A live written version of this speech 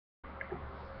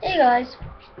Hey guys,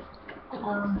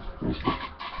 I'm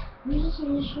just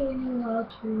going to show you how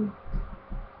to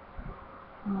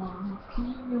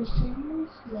clean your settings,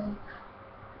 like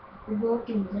the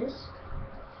broken disk.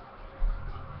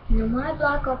 My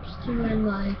Black Ops 2 and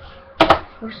my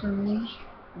Force Unleashed.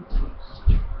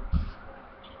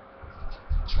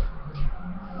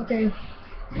 Okay,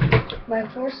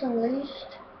 my Force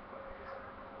Unleashed,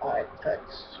 I got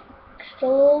just a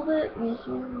little bit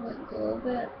missing, like a little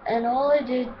bit, and all I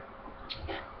did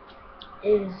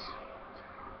is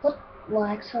put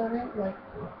wax on it, like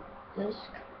this.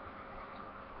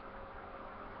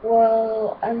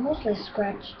 Well, I mostly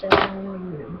scratched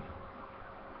them,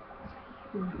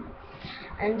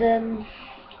 and then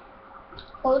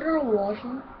put it in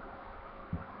water,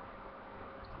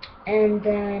 and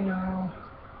then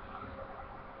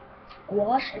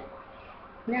wash it.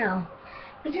 Now,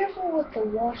 be careful with the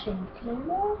washing, because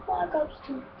more Black Ops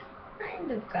 2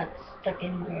 kind of got stuck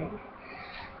in there.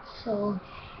 So,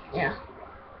 yeah.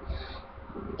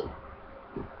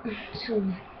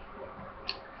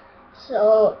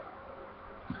 So,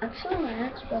 actually my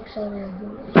Xbox already.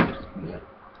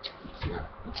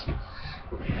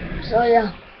 So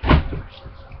yeah.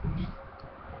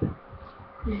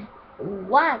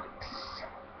 Wax,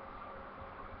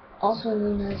 also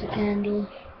known as a candle,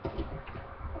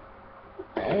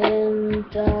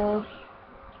 and a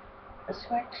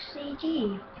scratch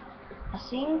CG. I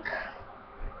think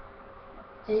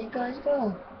there you guys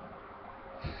go.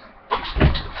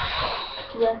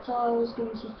 That's all I was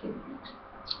going to say.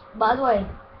 By the way,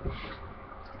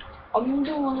 I'm gonna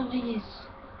do one of these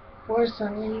Force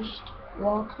Unleashed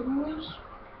walkthroughs.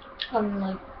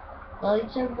 Like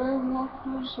lightsaber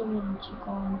walkthroughs, so I'm gonna check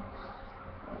on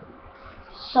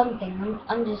something.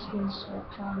 I'm just gonna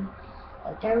search on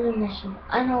like every mission.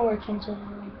 I know where Tinsel is.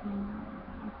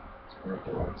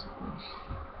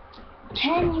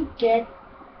 Can you get?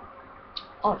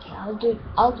 Okay, I'll do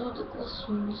the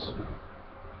questions.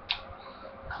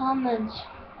 Comment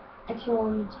if you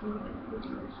want me to make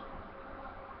videos.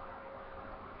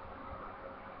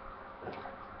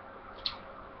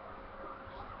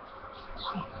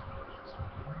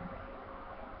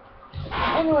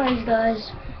 Anyways,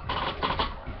 guys,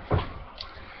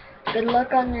 good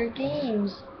luck on your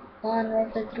games on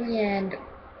Warfare 3 and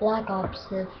Black Ops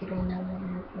if you don't have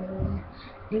one.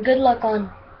 And good luck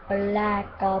on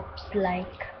Black Ops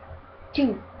like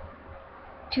 2.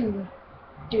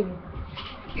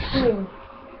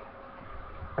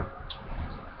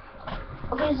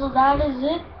 Okay, so that is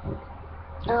it.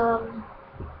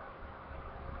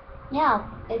 Yeah,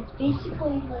 it's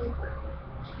basically like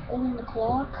on the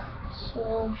clock.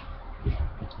 So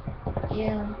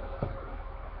yeah,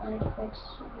 like what's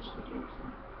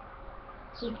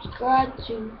subscribe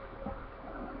to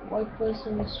White Boys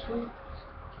in the Street,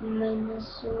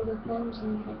 Minnesota Films,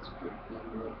 and Expert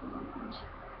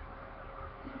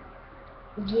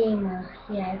Gamer.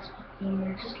 Yeah, Expert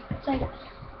Gamer. Just like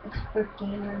Expert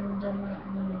Gamer and then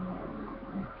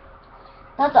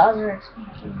not the other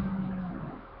Expert Gamer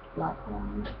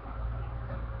platform.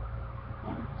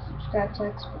 Yeah, subscribe to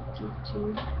Expert Geek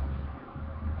too.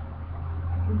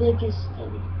 Biggest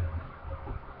thing.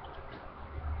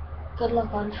 Good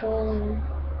luck on trolling.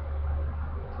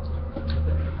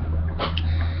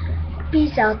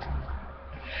 Peace out.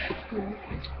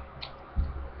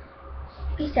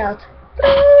 Peace out.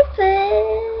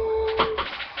 Perfect.